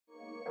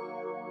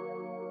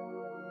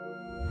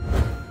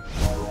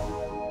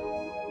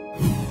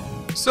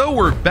So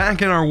we're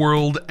back in our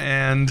world,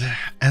 and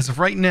as of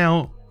right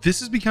now,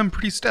 this has become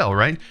pretty stale,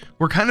 right?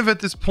 We're kind of at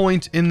this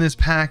point in this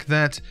pack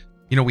that,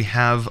 you know, we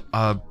have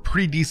a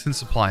pretty decent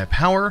supply of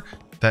power,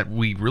 that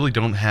we really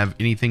don't have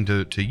anything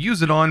to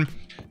use it on,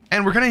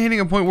 and we're kind of hitting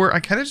a point where I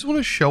kind of just want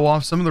to show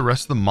off some of the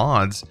rest of the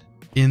mods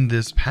in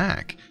this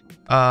pack.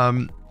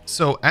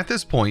 So at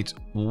this point,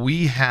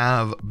 we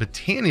have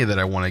Botania that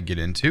I want to get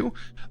into.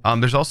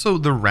 There's also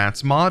the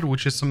rats mod,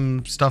 which is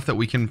some stuff that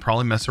we can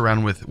probably mess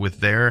around with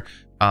there.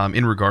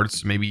 In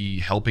regards to maybe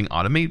helping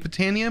automate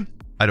Botania.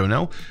 I don't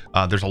know.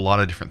 There's a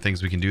lot of different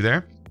things we can do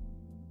there.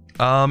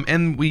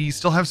 And we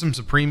still have some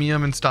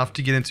Supremium and stuff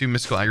to get into,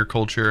 mystical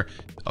agriculture.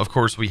 Of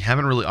course, we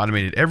haven't really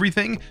automated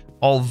everything,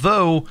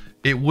 although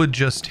it would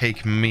just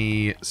take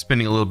me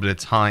spending a little bit of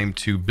time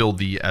to build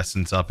the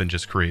essence up and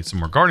just create some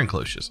more garden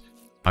cloches.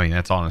 I mean,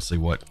 that's honestly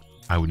what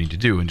I would need to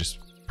do, and just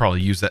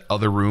probably use that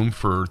other room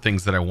for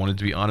things that I wanted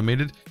to be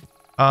automated.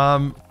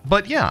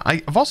 But yeah,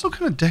 I've also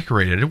kind of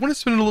decorated. I want to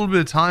spend a little bit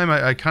of time.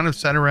 I kind of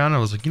sat around and I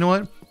was like, you know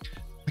what?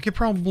 I could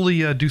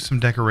probably do some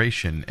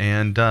decoration,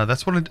 and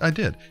that's what I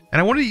did. And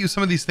I wanted to use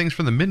some of these things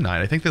from the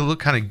midnight. I think they look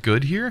kind of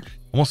good here,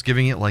 almost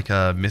giving it like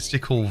a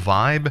mystical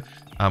vibe.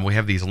 We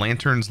have these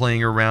lanterns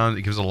laying around.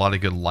 It gives a lot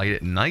of good light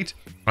at night.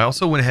 I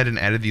also went ahead and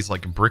added these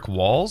like brick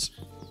walls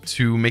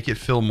to make it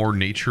feel more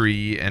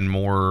naturey and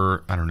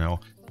more, I don't know,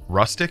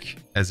 rustic,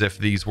 as if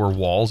these were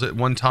walls at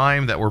one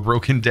time that were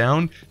broken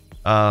down.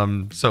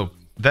 So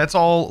that's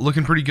all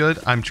looking pretty good.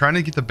 I'm trying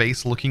to get the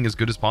base looking as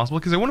good as possible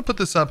because I want to put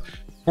this up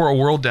for a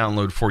world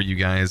download for you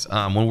guys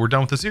when we're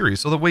done with the series.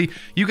 So that way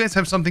you guys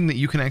have something that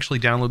you can actually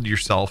download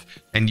yourself,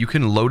 and you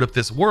can load up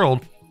this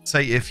world.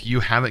 Say if you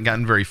haven't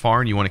gotten very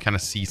far and you want to kind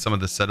of see some of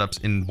the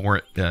setups in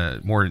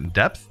more in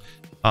depth,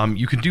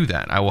 you can do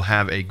that. I will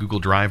have a Google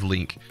Drive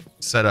link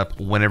set up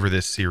whenever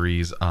this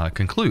series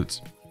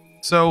concludes.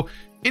 So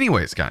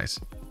anyways, guys,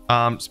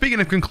 speaking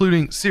of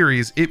concluding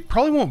series, it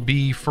probably won't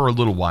be for a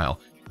little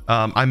while.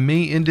 I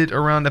may end it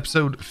around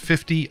episode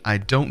 50. I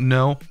don't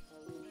know,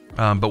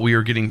 but we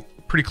are getting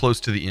pretty close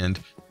to the end.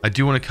 I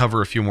do want to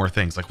cover a few more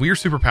things. Like, we are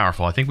super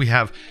powerful. I think we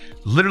have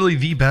literally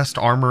the best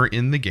armor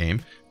in the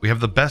game. We have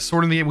the best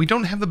sword in the game. We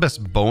don't have the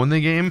best bow in the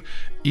game,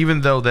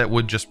 even though that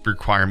would just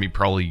require me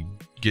probably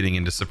getting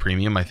into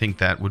Supremium. I think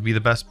that would be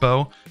the best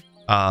bow.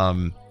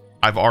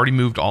 I've already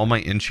moved all my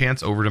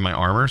enchants over to my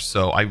armor,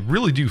 so I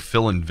really do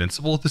feel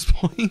invincible at this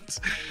point.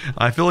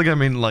 I feel like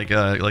I'm in like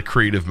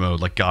creative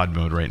mode, like God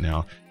mode right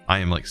now. I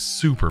am like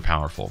super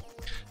powerful.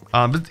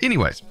 But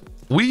anyways,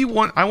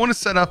 I want to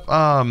set up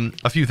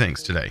a few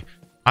things today.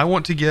 I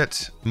want to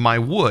get my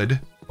wood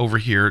over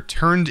here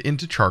turned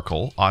into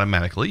charcoal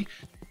automatically,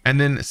 and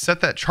then set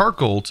that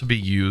charcoal to be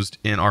used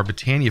in our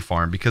Botania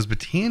farm, because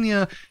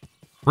Botania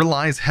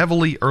relies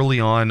heavily early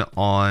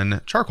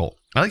on charcoal.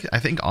 I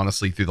think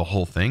honestly through the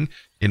whole thing,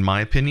 in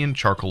my opinion,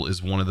 charcoal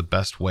is one of the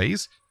best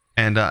ways.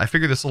 And I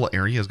figure this little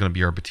area is going to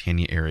be our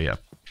Botania area.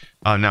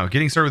 Now,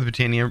 getting started with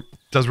Botania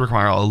does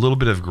require a little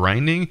bit of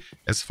grinding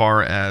as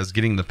far as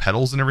getting the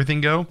petals and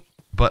everything go,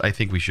 but I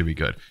think we should be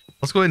good.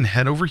 Let's go ahead and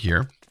head over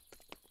here,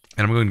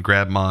 and I'm going to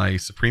grab my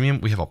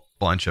Supremium. We have a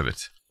bunch of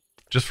it.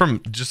 Just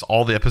from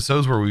all the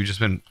episodes where we've just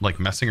been like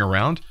messing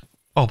around.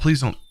 Oh,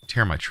 please don't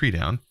tear my tree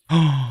down.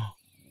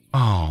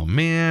 Oh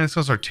man, it's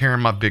going to start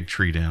tearing my big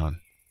tree down.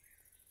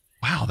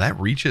 Wow, that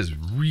reaches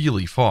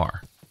really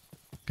far.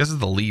 Because of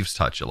the leaves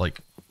touch, it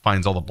like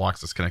finds all the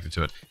blocks that's connected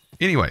to it.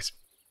 Anyways,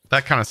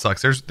 that kind of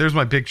sucks. There's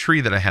my big tree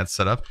that I had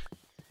set up.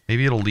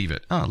 Maybe it'll leave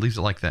it. Oh, it leaves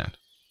it like that.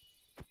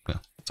 Well,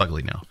 it's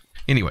ugly now.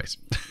 Anyways,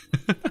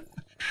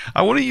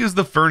 I want to use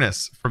the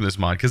furnace from this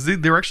mod because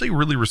they're actually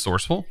really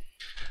resourceful.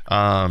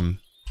 So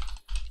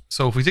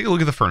if we take a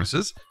look at the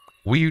furnaces,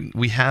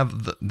 we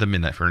have the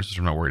midnight furnace, which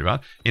I'm not worried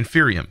about.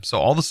 Inferium, so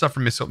all the stuff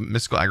from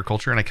mystical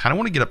agriculture, and I kind of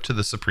want to get up to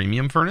the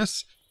Supremium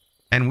furnace.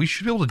 And we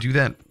should be able to do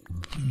that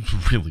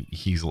really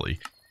easily.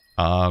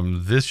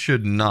 This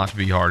should not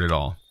be hard at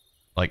all.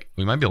 Like,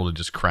 we might be able to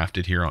just craft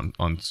it here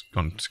on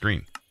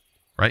screen,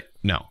 right?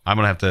 No, I'm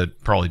gonna have to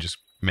probably just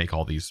make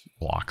all these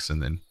blocks,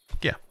 and then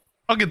yeah,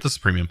 I'll get this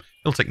Supremium.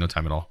 It'll take no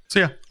time at all. So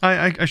yeah,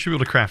 I should be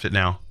able to craft it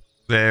now.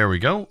 There we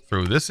go.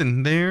 Throw this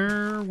in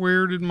there.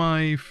 Where did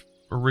my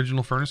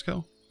original furnace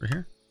go? Right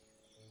here.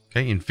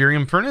 Okay,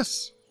 Inferium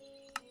furnace.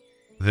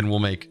 Then we'll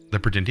make the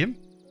Prudentium.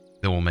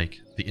 Then we'll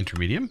make the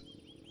Intermedium.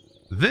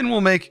 Then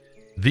we'll make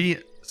the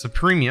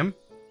Supremium,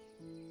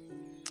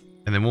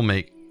 and then we'll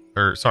make,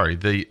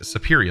 the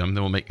Superium,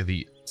 then we'll make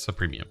the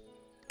Supremium.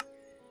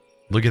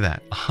 Look at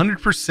that,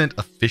 100%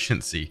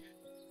 efficiency.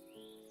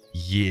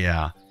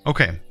 Yeah,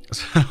 okay,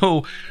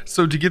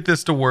 so to get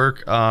this to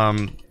work,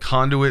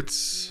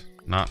 conduits,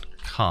 not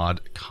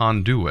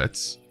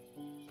conduits,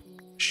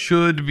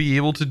 should be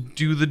able to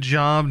do the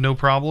job, no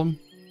problem.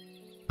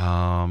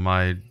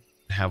 I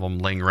have them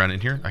laying around in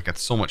here. I got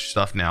so much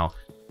stuff now.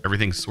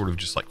 Everything's sort of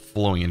just like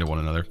flowing into one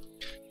another.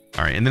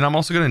 All right, and then I'm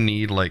also gonna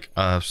need like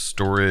a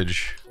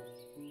storage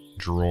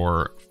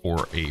drawer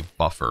for a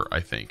buffer, I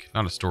think.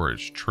 Not a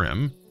storage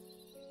trim.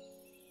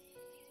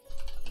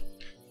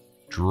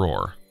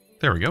 Drawer.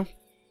 There we go.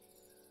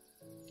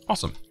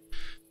 Awesome.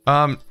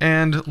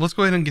 And let's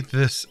go ahead and get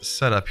this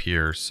set up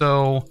here.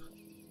 So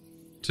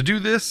to do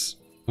this,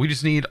 we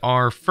just need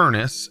our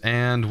furnace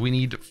and we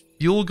need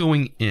fuel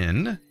going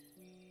in.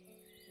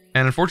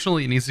 And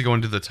unfortunately, it needs to go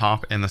into the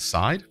top and the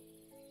side.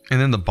 And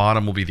then the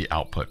bottom will be the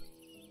output.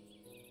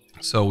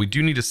 So we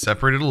do need to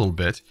separate it a little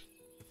bit.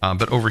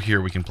 But over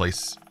here, we can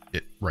place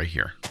it right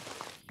here.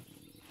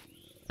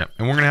 Yep.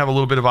 And we're going to have a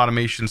little bit of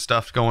automation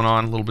stuff going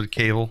on. A little bit of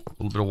cable, a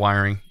little bit of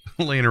wiring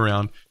laying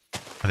around.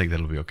 I think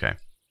that'll be okay. All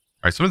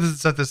right, so I'm going to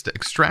set this to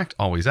extract,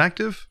 always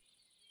active.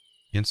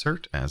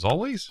 Insert, as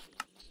always.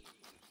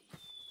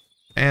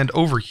 And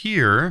over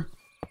here,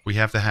 we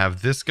have to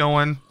have this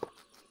going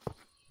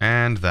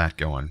and that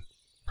going.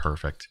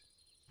 Perfect.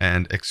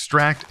 And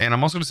extract, and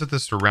I'm also going to set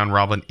this to round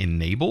robin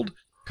enabled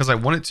because I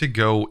want it to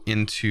go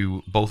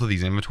into both of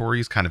these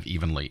inventories kind of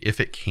evenly, if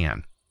it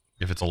can,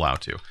 if it's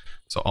allowed to.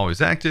 So always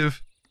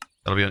active,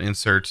 that'll be on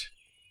insert,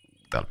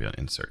 that'll be on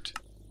insert.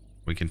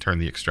 We can turn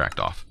the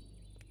extract off.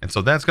 And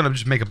so that's going to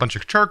just make a bunch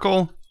of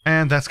charcoal,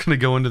 and that's going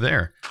to go into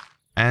there.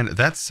 And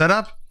that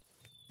setup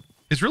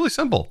is really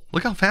simple.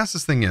 Look how fast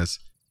this thing is.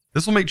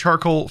 This will make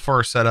charcoal for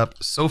our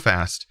setup so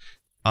fast.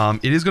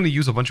 It is going to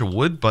use a bunch of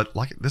wood, but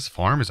like this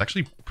farm is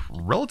actually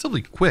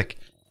relatively quick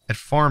at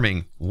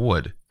farming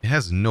wood. It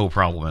has no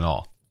problem at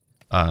all.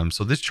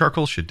 So this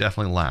charcoal should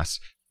definitely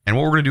last. And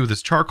what we're going to do with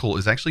this charcoal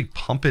is actually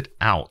pump it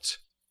out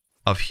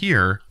of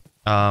here.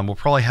 We'll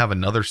probably have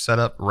another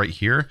setup right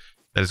here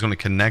that is going to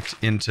connect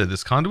into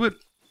this conduit.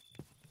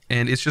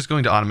 And it's just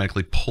going to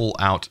automatically pull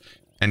out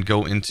and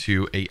go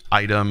into a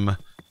item,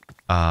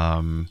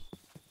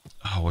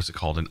 what's it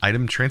called? An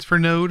item transfer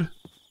node?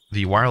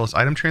 The wireless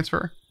item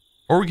transfer?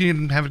 Or we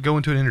can have it go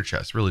into an inner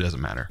chest. Really doesn't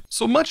matter.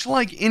 So much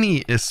like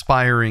any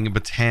aspiring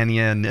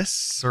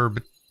Botanianist or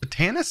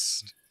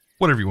botanist,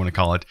 whatever you want to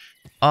call it,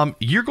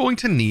 you're going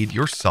to need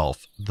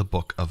yourself the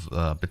book of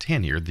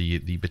Botania, or the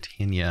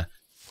Botania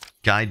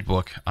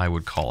guidebook, I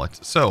would call it.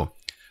 So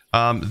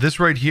this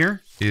right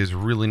here is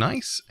really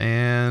nice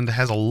and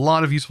has a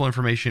lot of useful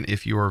information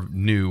if you are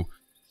new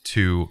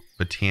to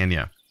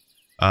Botania.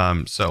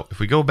 So if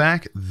we go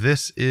back,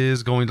 this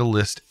is going to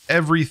list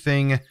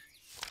everything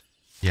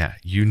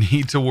you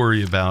need to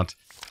worry about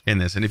in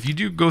this. And if you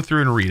do go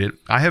through and read it,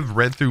 I have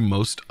read through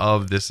most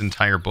of this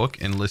entire book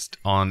and list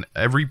on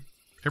pretty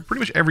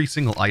much every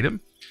single item.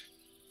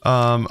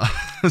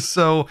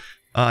 So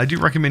I do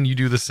recommend you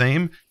do the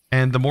same.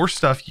 And the more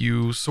stuff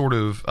you sort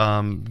of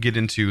get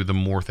into, the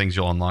more things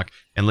you'll unlock.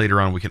 And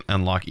later on, we can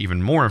unlock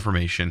even more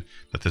information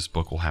that this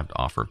book will have to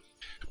offer.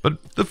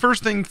 But the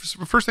first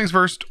things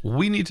first,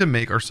 we need to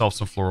make ourselves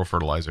some floral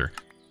fertilizer.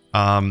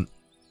 And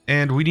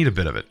we need a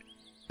bit of it.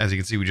 As you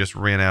can see, we just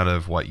ran out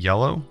of,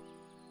 yellow?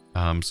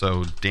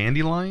 So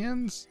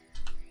dandelions?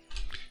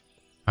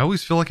 I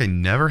always feel like I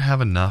never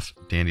have enough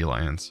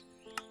dandelions.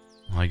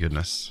 My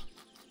goodness.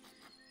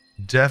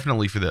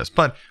 Definitely for this.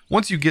 But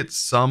once you get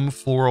some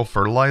floral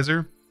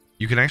fertilizer,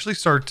 you can actually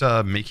start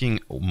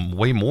making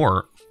way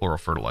more floral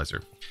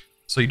fertilizer.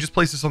 So you just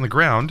place this on the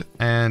ground,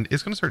 and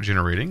it's going to start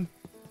generating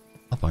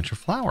a bunch of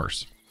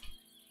flowers.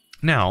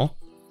 Now,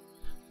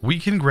 we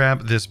can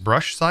grab this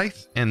brush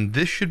scythe, and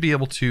this should be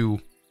able to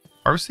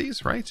harvest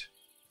these, right?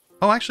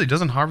 Oh, actually, it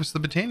doesn't harvest the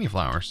Botania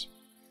flowers.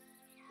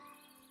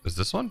 Does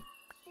this one?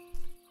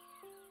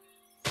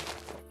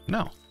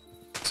 No.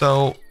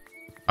 So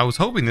I was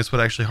hoping this would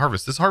actually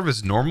harvest. This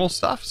harvests normal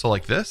stuff, so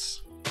like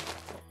this.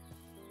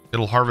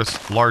 It'll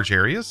harvest large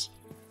areas.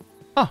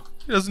 Oh,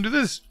 it doesn't do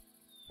this.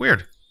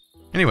 Weird.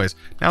 Anyways,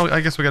 now I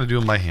guess we got to do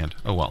them by hand.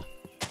 Oh well.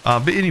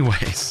 But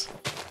anyways,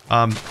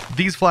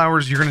 these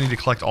flowers, you're going to need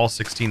to collect all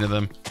 16 of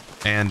them.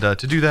 And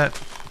to do that,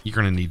 you're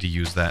going to need to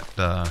use that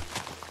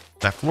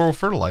floral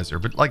fertilizer.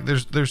 But like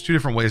there's two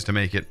different ways to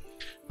make it.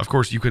 Of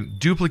course, you can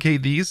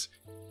duplicate these.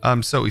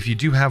 So if you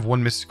do have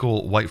one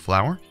mystical white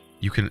flower,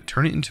 you can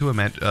turn it into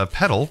a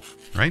petal,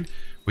 right?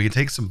 We can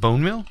take some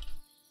bone meal.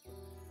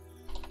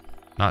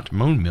 Not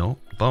bone meal,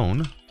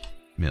 bone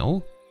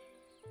meal.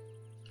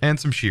 And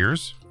some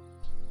shears.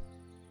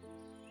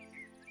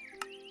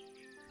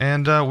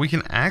 And we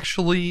can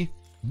actually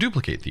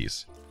duplicate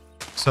these.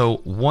 So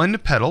one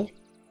petal,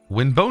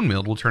 when bone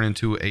milled, will turn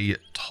into a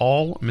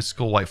tall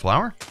mystical white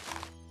flower.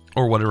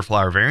 Or whatever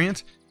flower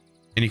variant.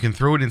 And you can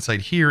throw it inside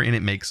here and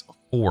it makes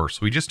 4. So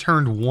we just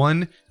turned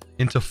 1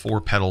 into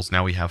 4 petals.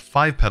 Now we have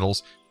 5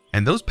 petals.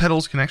 And those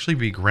petals can actually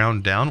be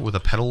ground down with a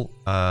pestle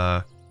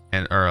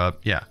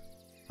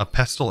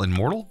and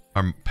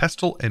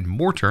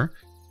mortar.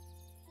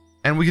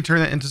 And we can turn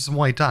that into some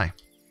white dye.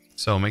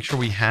 So make sure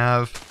we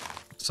have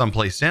some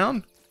place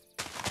down.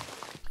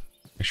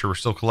 Make sure we're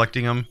still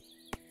collecting them.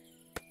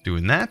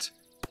 Doing that.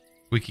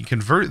 We can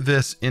convert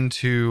this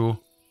into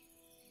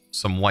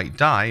some white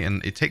dye,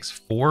 and it takes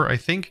 4, I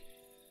think,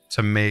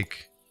 to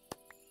make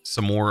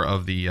some more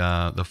of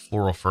the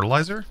floral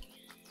fertilizer.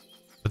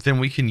 But then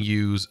we can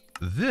use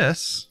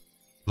this,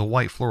 the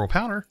white floral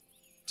powder,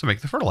 to make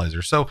the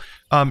fertilizer. So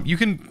you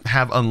can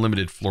have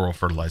unlimited floral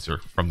fertilizer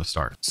from the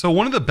start. So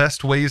one of the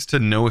best ways to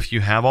know if you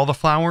have all the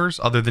flowers,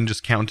 other than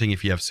just counting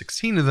if you have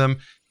 16 of them,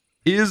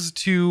 is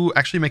to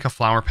actually make a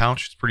flower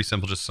pouch. It's pretty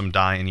simple, just some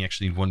dye, and you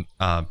actually need one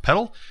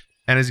petal.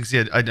 And as you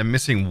can see, I'm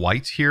missing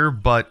white here,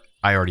 but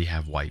I already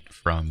have white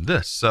from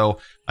this. So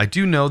I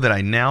do know that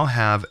I now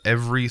have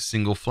every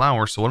single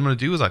flower. So what I'm going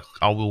to do is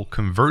I will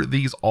convert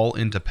these all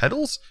into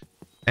petals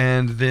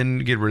and then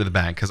get rid of the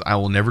bag, because I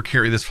will never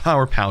carry this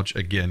flower pouch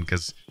again,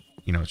 because,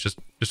 you know, it's just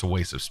a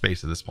waste of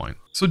space at this point.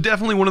 So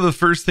definitely one of the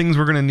first things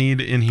we're going to need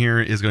in here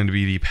is going to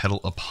be the petal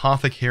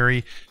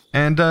apothecary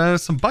and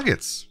some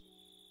buckets.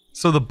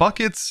 So the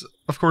buckets,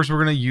 of course,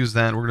 we're going to use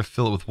that. We're going to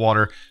fill it with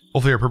water.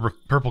 Hopefully our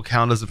purple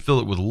cow doesn't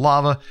fill it with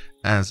lava,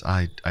 as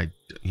I'm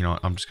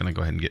just going to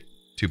go ahead and get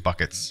 2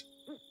 buckets,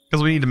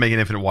 because we need to make an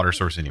infinite water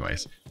source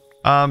anyways.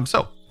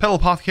 So petal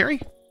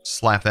apothecary,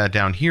 slap that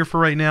down here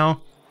for right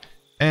now.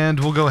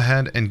 And we'll go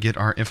ahead and get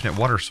our infinite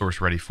water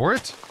source ready for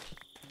it.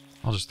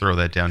 I'll just throw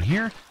that down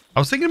here. I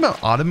was thinking about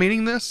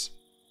automating this,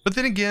 but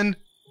then again,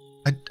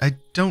 I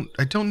don't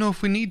know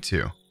if we need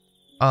to.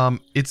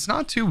 It's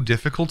not too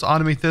difficult to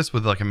automate this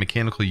with like a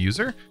mechanical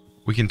user.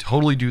 We can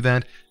totally do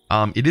that.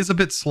 It is a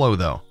bit slow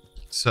though,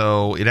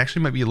 so it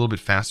actually might be a little bit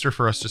faster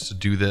for us just to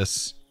do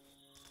this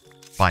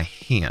by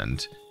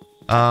hand.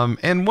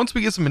 And once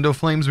we get some Indo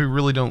Flames, we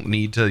really don't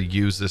need to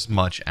use this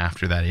much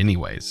after that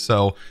anyways.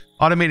 So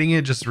automating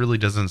it just really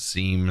doesn't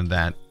seem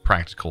that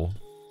practical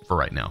for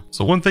right now.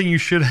 So one thing you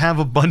should have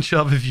a bunch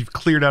of if you've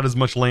cleared out as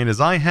much land as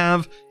I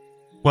have,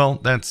 well,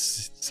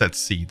 that's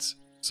seeds.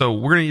 So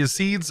we're going to use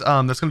seeds.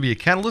 That's going to be a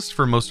catalyst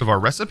for most of our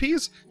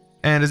recipes.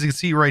 And as you can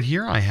see right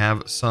here, I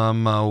have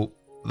some of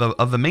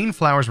the main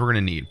flowers we're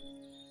going to need.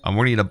 We're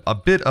going to need a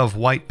bit of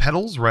white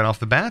petals right off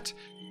the bat.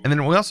 And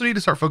then we also need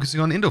to start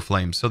focusing on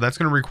Indoflames. So that's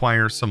going to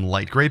require some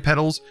light gray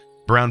petals,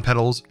 brown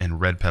petals, and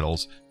red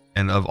petals.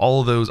 And of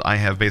all of those, I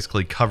have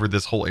basically covered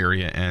this whole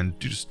area and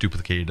just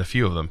duplicated a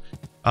few of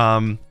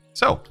them.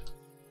 So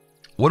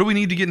what do we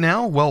need to get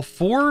now? Well,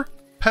 4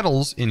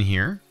 petals in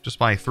here, just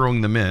by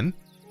throwing them in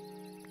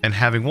and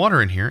having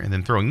water in here, and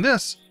then throwing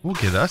this will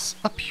get us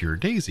a pure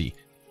daisy.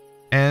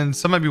 And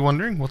some might be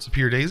wondering, what's a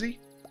pure daisy?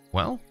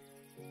 Well,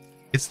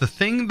 it's the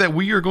thing that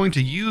we are going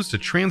to use to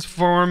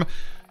transform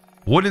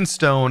wood and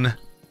stone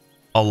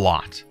a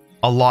lot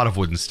of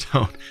wood and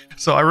stone.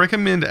 So I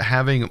recommend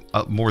having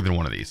more than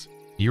one of these.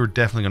 You're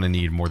definitely going to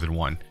need more than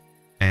one.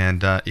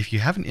 And if you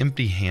have an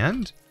empty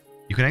hand,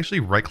 you can actually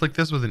right click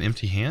this with an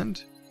empty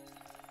hand,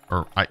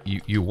 or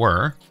you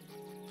were,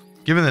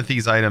 given that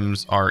these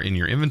items are in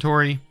your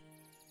inventory,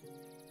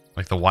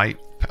 like the white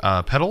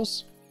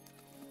petals.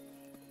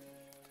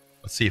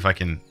 Let's see if I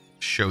can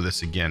show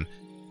this again.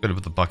 Go to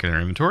put the bucket in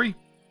our inventory,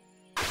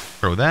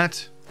 throw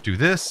that, do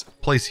this,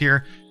 place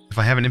here. If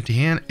I have an empty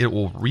hand, it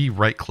will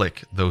right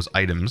click those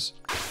items,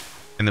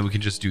 and then we can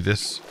just do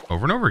this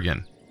over and over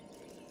again.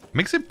 It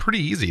makes it pretty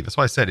easy. That's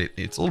why I said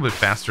it's a little bit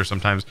faster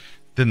sometimes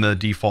than the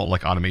default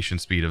like automation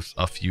speed of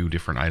a few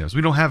different items.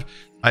 We don't have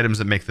items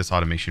that make this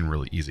automation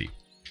really easy.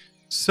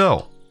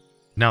 So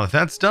now that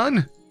that's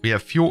done, we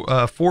have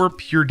 4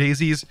 pure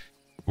daisies.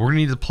 We're gonna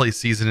need to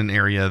place these in an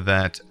area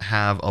that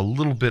have a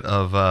little bit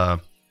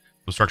of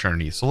structure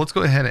underneath. So let's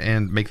go ahead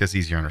and make this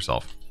easier on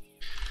ourselves.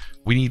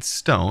 We need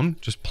stone,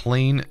 just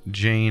plain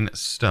Jane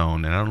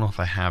stone. And I don't know if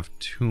I have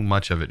too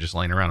much of it just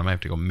laying around. I might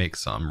have to go make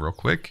some real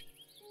quick.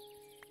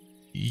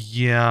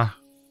 Yeah.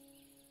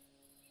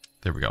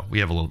 There we go. We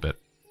have a little bit.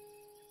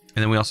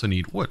 And then we also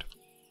need wood.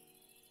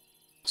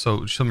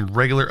 So some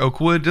regular oak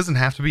wood. It doesn't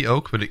have to be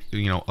oak, but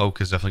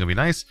oak is definitely gonna be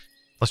nice.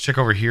 Let's check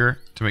over here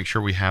to make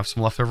sure we have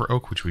some leftover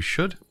oak, which we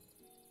should.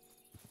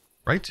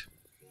 Right?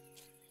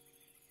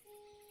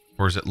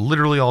 Or is it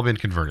literally all been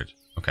converted?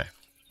 Okay.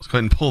 Let's go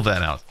ahead and pull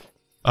that out.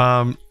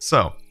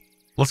 So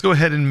let's go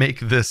ahead and make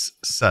this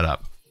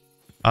setup.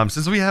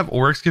 Since we have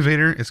ore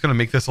excavator, it's going to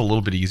make this a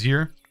little bit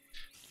easier.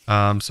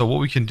 So what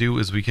we can do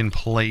is we can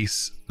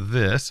place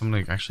this. I'm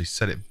going to actually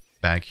set it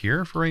back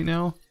here for right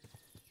now.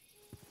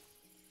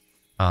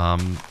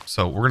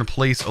 So we're going to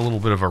place a little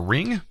bit of a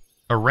ring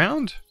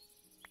around.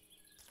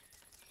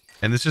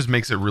 And this just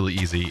makes it really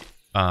easy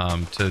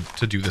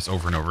to do this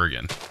over and over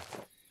again.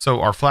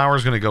 So our flower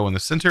is going to go in the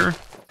center.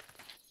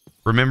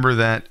 Remember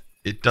that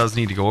it does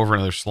need to go over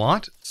another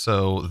slot.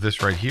 So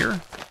this right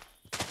here.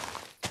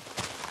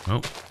 Oh,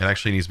 it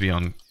actually needs to be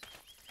on.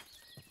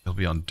 It'll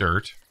be on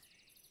dirt.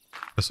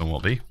 This one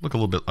will be. Look a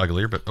little bit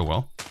uglier, but oh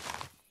well.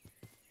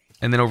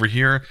 And then over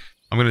here,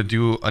 I'm going to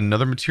do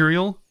another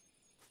material.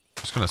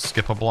 Just going to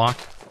skip a block.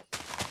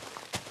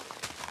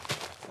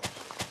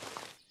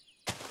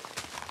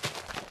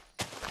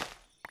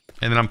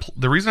 And then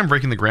the reason I'm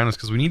breaking the ground is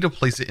because we need to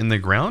place it in the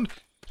ground.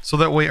 So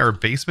that way our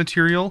base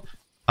material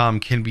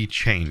can be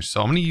changed.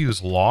 So I'm going to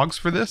use logs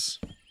for this.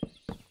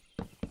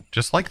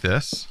 Just like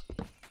this.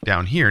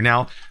 Down here.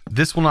 Now,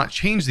 this will not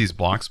change these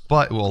blocks,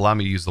 but it will allow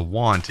me to use the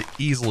wand to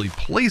easily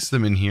place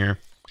them in here.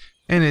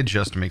 And it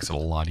just makes it a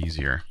lot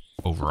easier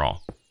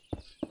overall.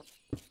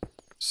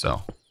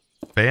 So,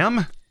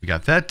 bam. We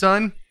got that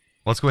done.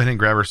 Let's go ahead and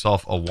grab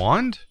ourselves a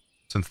wand,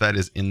 since that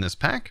is in this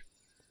pack.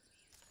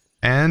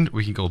 And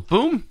we can go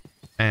boom,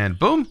 and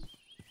boom.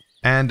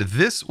 And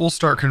this will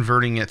start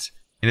converting it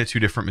into two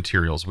different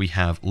materials. We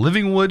have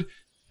living wood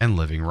and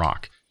living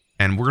rock.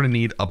 And we're going to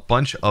need a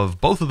bunch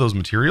of both of those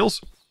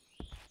materials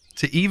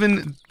to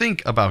even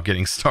think about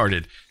getting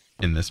started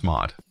in this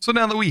mod. So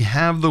now that we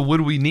have the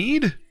wood we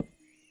need,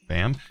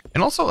 bam.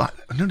 And also, I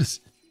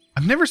noticed,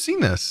 I've never seen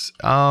this.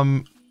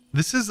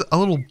 This is a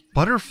little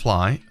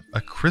butterfly,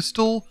 a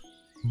crystal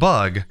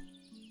bug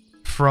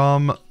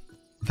from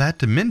that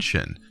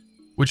dimension,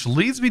 which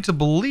leads me to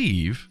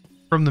believe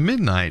from the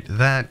midnight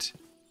that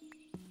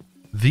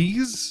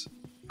these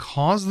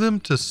cause them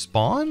to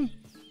spawn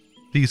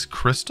these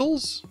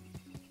crystals.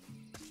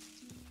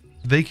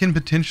 They can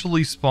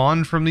potentially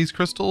spawn from these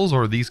crystals,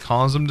 or these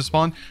cause them to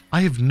spawn.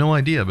 I have no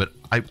idea, but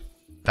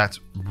that's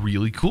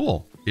really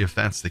cool if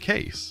that's the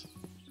case.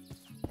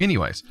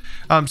 Anyways,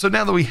 so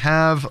now that we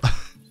have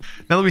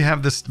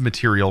this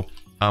material,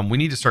 we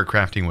need to start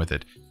crafting with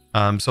it.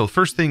 So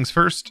first things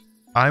first,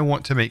 I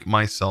want to make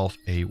myself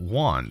a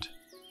wand.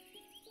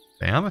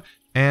 Bam.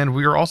 And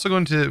we are also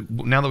going to,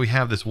 now that we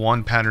have this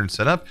wand pattern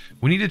set up,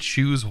 we need to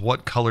choose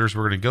what colors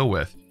we're going to go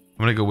with.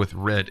 I'm going to go with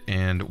red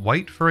and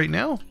white for right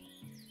now.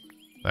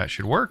 That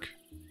should work.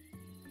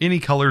 Any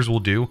colors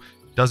will do.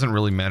 Doesn't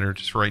really matter.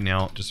 Just for right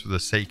now, just for the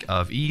sake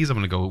of ease, I'm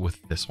going to go with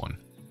this one.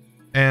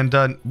 And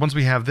once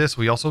we have this,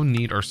 we also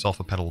need ourselves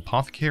a petal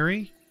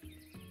apothecary.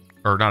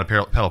 Or not a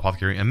petal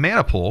apothecary, a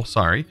mana pool,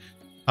 sorry.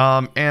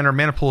 And our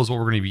mana pool is what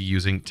we're going to be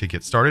using to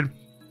get started.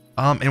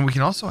 And we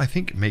can also, I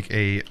think, make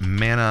a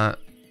mana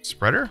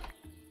spreader.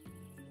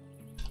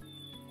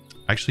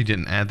 I actually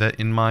didn't add that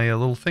in my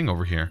little thing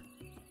over here,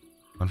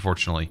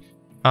 unfortunately.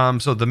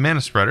 So the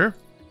mana spreader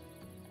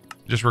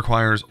just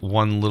requires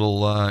one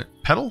little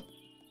petal,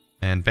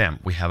 and bam,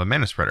 we have a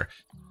mana spreader.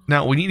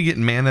 Now we need to get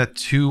mana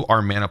to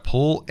our mana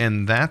pool,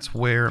 and that's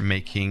where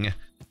making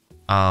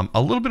a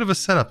little bit of a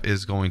setup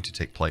is going to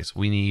take place.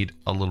 We need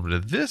a little bit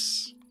of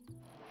this,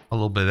 a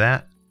little bit of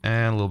that,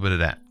 and a little bit of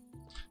that.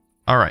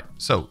 All right,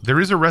 so there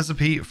is a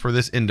recipe for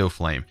this Endo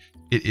Flame.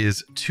 It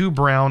is 2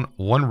 brown,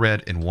 1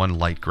 red, and 1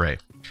 light gray.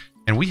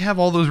 And we have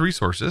all those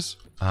resources,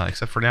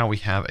 except for now we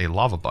have a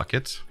lava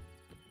bucket.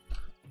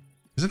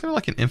 Isn't there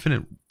like an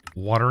infinite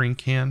watering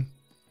can?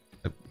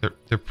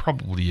 There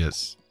probably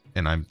is,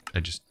 and I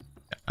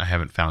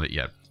haven't found it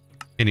yet.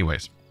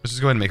 Anyways, let's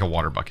just go ahead and make a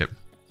water bucket.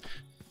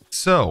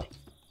 So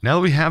now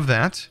that we have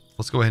that,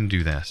 let's go ahead and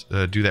do this.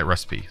 Do that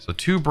recipe. So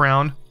 2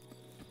 brown,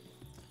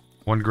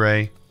 1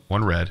 gray,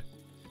 1 red,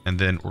 and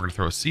then we're gonna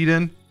throw a seed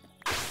in,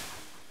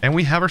 and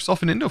we have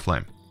ourselves an Endo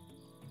Flame.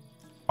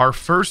 Our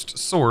first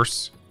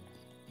source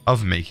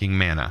of making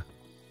mana.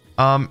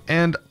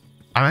 And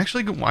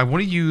I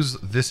want to use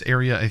this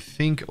area, I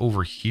think,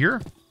 over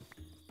here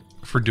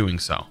for doing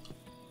so.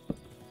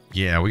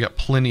 Yeah, we got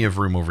plenty of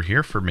room over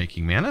here for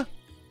making mana.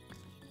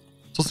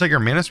 So let's take our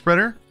mana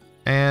spreader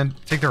and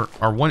take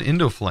our 1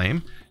 Endo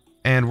Flame,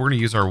 and we're going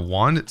to use our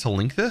wand to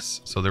link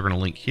this. So they're going to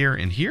link here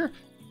and here.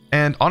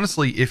 And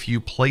honestly, if you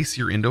place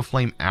your Endo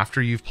Flame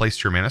after you've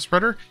placed your mana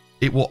spreader,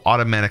 it will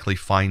automatically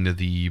find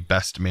the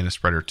best mana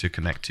spreader to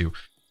connect to.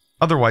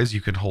 Otherwise, you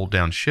can hold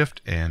down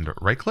Shift and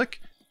right click,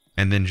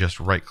 and then just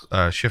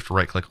shift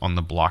right click on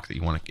the block that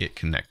you want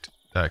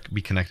to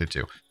be connected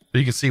to. So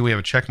you can see we have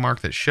a check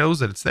mark that shows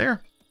that it's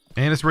there,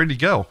 and it's ready to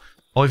go.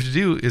 All you have to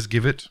do is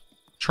give it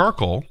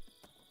charcoal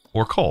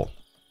or coal.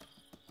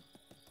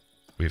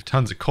 We have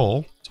tons of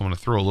coal, so I'm going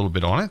to throw a little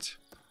bit on it.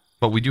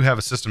 But we do have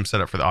a system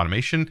set up for the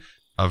automation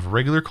of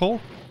regular coal.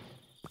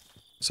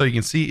 So you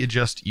can see it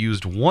just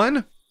used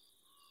 1,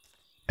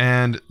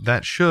 and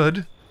that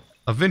should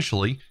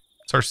eventually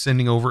start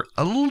sending over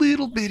a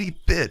little bitty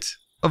bit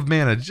of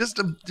mana, just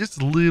a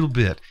little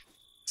bit.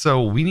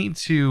 So we need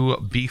to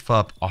beef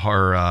up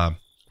our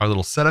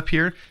little setup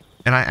here,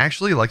 and I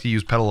actually like to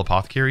use petal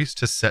apothecaries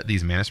to set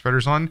these mana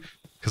spreaders on,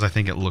 because I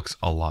think it looks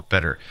a lot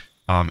better.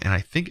 And I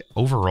think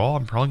overall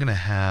I'm probably gonna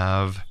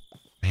have,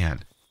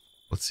 man,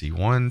 let's see,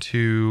 1,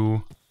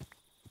 2.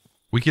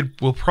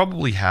 We'll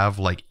probably have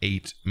like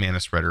 8 mana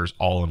spreaders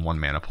all in 1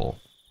 mana pool,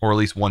 or at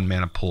least 1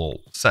 mana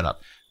pool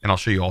setup. And I'll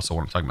show you also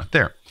what I'm talking about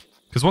there,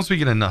 because once we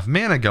get enough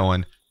mana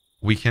going,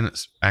 we can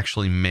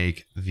actually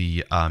make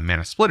the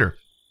mana splitter,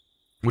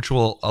 which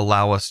will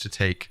allow us to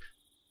take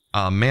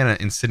mana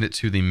and send it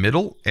to the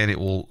middle, and it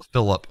will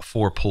fill up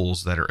 4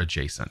 pools that are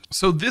adjacent.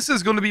 So this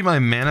is going to be my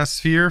mana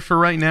sphere for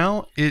right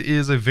now. It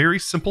is a very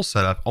simple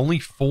setup, only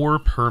 4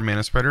 per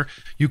mana spreader.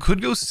 You could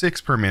go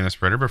 6 per mana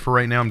spreader, but for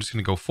right now I'm just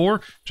going to go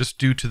 4, just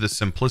due to the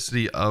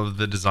simplicity of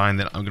the design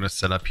that I'm going to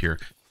set up here.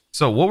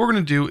 So what we're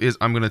going to do is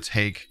I'm going to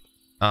take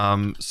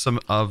some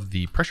of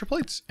the pressure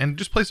plates and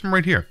just place them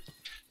right here.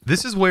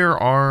 This is where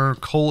our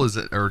coal is,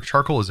 or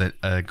charcoal is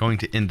going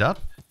to end up,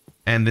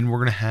 and then we're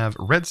going to have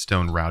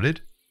redstone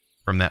routed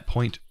from that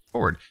point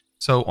forward.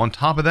 So on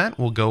top of that,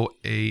 we'll go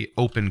a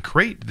open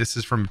crate. This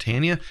is from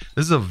Botania.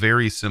 This is a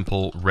very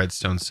simple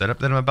redstone setup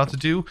that I'm about to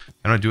do, and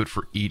I'm going to do it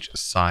for each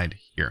side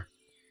here.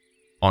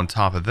 On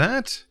top of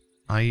that,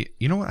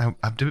 you know what?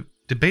 I'm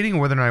debating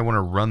whether or not I want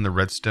to run the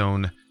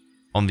redstone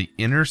on the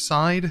inner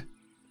side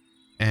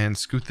and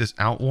scoot this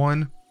out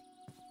 1.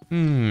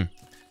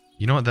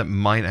 You know what? That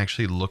might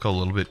actually look a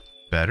little bit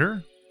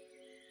better.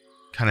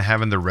 kind of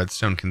having the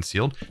redstone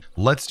concealed.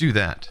 Let's do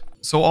that.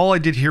 So all I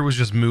did here was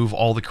just move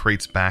all the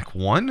crates back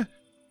one,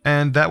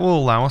 and that will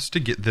allow us to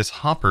get this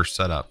hopper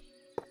set up.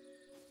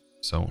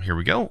 So here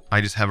we go.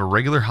 I just have a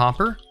regular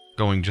hopper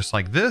going just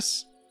like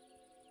this.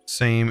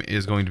 Same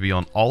is going to be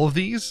on all of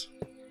these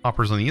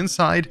hoppers on the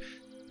inside.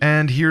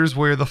 And here's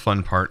where the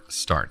fun part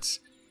starts.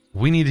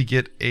 We need to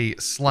get a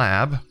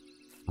slab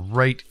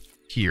right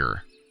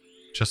here,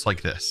 just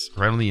like this,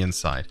 right on the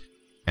inside.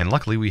 And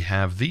luckily we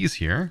have these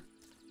here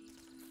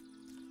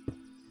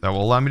that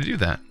will allow me to do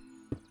that.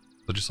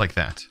 So just like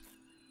that.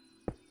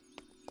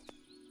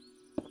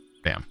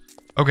 Bam.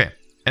 Okay.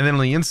 And then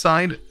on the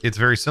inside, it's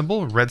very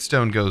simple.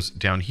 Redstone goes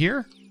down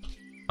here,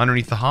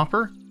 underneath the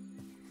hopper.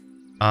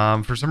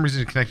 For some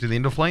reason, it's connected to the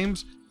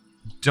Endoflames.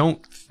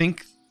 Don't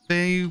think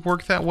they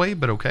work that way,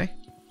 but okay.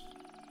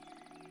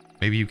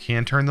 Maybe you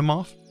can turn them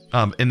off.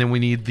 And then we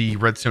need the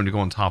redstone to go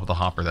on top of the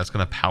hopper. That's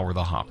going to power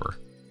the hopper.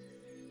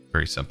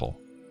 Very simple.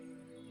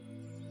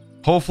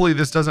 Hopefully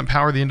this doesn't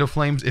power the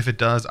Endoflames. If it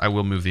does, I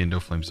will move the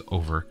Endoflames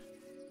over,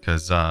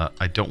 because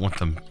I don't want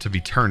them to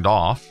be turned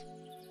off.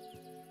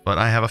 But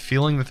I have a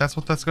feeling that that's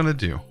what that's going to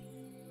do.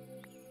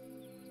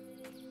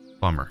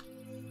 Bummer.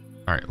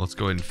 All right, let's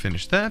go ahead and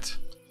finish that.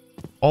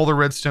 All the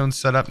redstone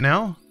set up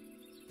now.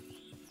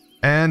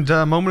 And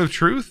moment of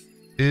truth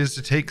is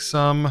to take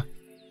some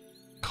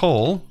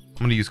coal. I'm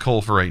going to use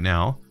coal for right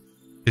now.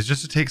 Is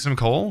just to take some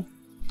coal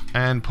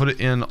and put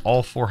it in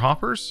all 4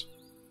 hoppers.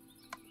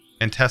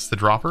 And test the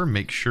dropper.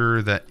 Make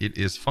sure that it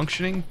is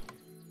functioning.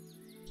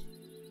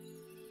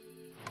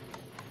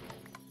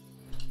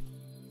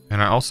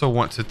 And I also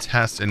want to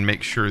test and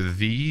make sure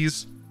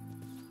these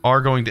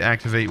are going to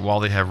activate while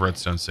they have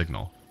redstone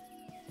signal,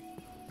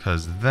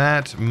 because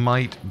that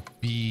might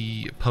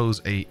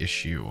pose a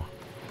issue.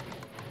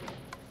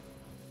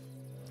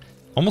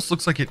 Almost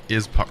looks like it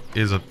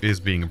is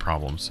being a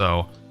problem.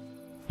 So,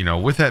 you know,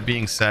 with that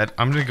being said,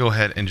 I'm going to go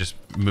ahead and just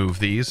move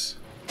these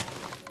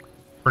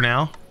for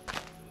now.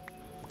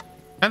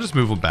 And just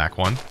move them back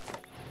one.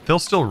 They'll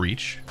still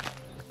reach.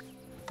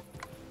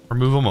 Or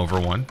move them over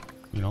one.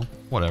 You know,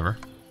 whatever.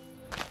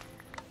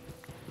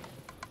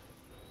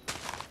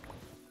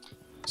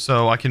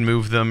 So I can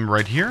move them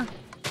right here.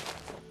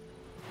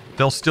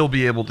 They should still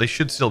be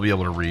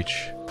able to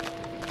reach.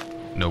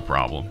 No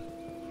problem.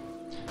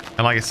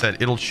 And like I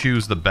said, it'll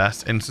choose the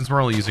best. And since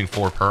we're only using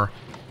 4 per,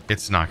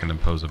 it's not going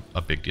to pose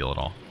a big deal at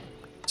all.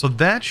 So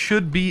that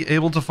should be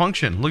able to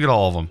function. Look at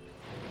all of them.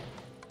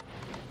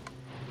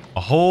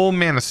 A whole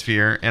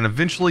manosphere, and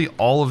eventually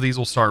all of these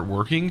will start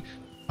working.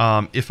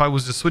 If I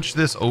was to switch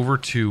this over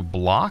to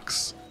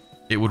blocks,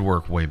 it would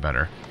work way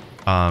better.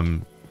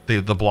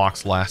 The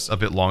blocks last a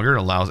bit longer. It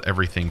allows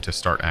everything to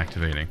start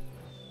activating.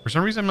 For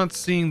some reason, I'm not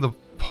seeing the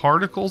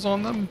particles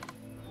on them.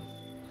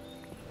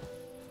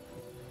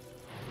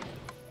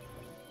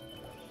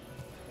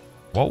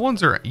 What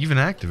ones are even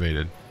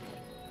activated?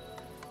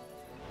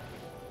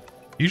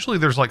 Usually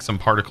there's like some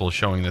particles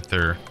showing that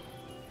they're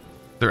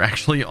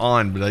actually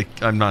on, but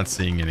I'm not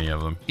seeing any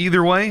of them.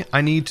 Either way,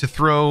 I need to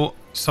throw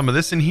some of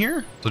this in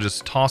here. So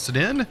just toss it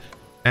in.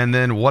 And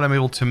then what I'm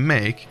able to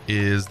make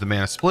is the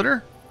mana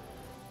splitter.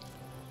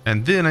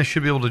 And then I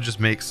should be able to just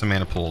make some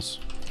mana pools.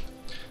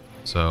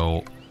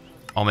 So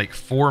I'll make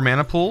 4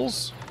 mana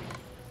pools.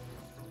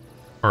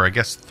 Or I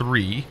guess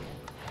 3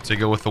 to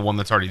go with the one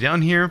that's already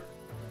down here.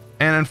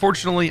 And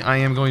unfortunately, I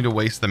am going to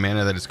waste the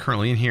mana that is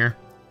currently in here,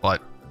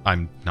 but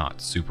I'm not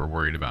super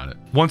worried about it.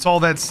 Once all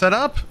that's set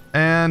up,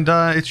 and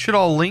it should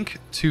all link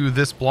to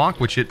this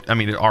block, which it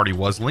already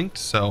was linked.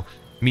 So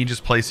me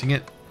just placing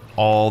it,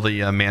 all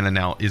the mana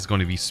now is going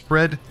to be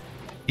spread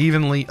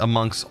evenly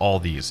amongst all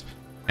these.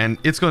 And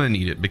it's going to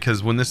need it,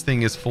 because when this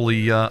thing is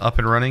fully up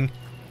and running,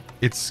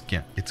 it's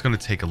going to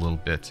take a little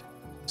bit.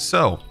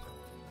 So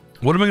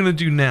what am I going to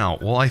do now?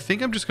 Well, I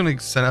think I'm just going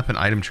to set up an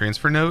item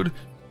transfer node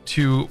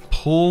to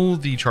pull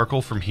the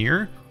charcoal from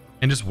here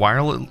and just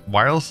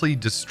wirelessly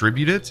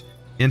distribute it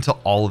into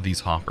all of these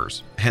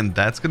hoppers. And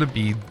that's going to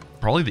be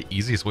probably the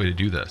easiest way to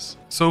do this.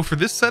 So for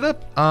this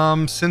setup,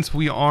 since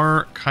we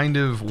are kind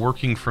of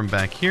working from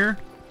back here,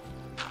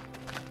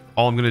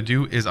 all I'm going to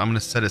do is I'm going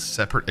to set a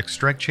separate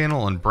extract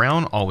channel on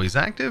brown, always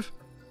active.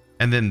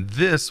 And then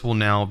this will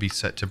now be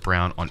set to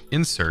brown on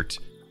insert.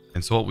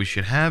 And so what we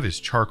should have is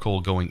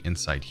charcoal going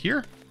inside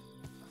here,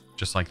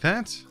 just like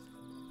that.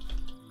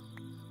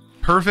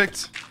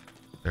 Perfect.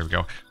 There we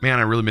go. Man,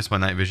 I really miss my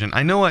night vision.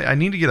 I know I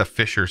need to get a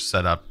fisher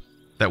set up.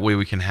 That way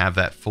we can have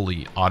that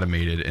fully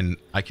automated and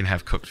I can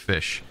have cooked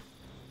fish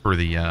for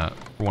the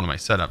for one of my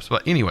setups.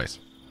 But anyways,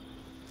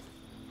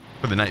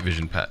 for the night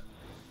vision pet.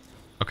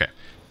 Okay,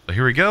 so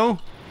here we go.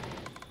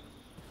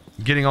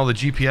 Getting all the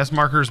GPS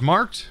markers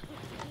marked.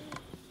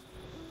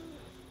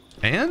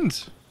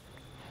 And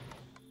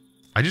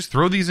I just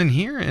throw these in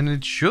here and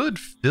it should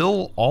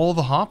fill all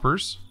the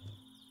hoppers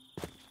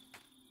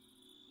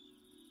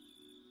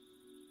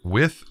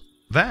with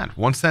that.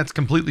 Once that's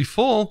completely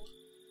full,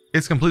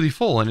 it's completely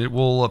full, and it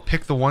will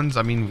pick the ones,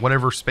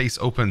 whatever space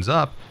opens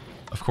up,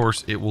 of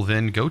course, it will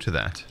then go to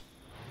that.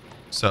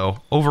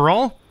 So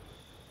overall,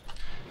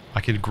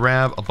 I could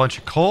grab a bunch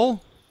of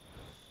coal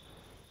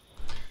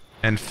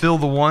and fill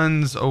the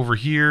ones over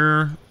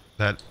here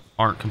that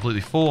aren't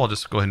completely full. I'll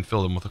just go ahead and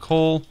fill them with the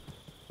coal.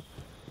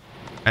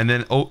 And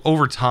then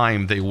over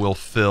time, they will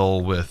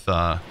fill with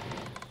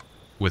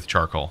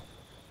charcoal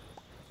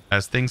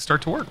as things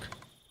start to work.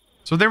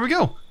 So there we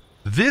go.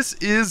 This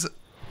is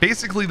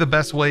basically the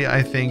best way,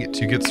 I think,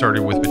 to get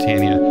started with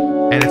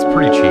Botania. And it's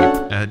pretty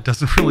cheap. It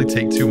doesn't really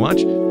take too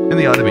much. And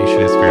the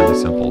automation is fairly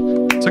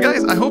simple. So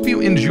guys, I hope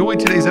you enjoyed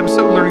today's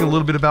episode, learning a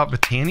little bit about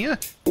Botania.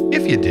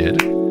 If you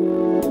did,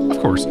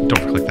 of course, don't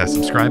forget to click that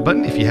subscribe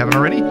button if you haven't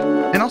already.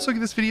 And also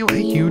give this video a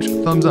huge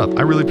thumbs up.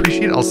 I really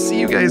appreciate it. I'll see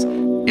you guys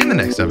in the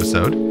next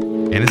episode.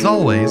 And as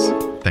always,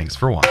 thanks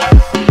for watching.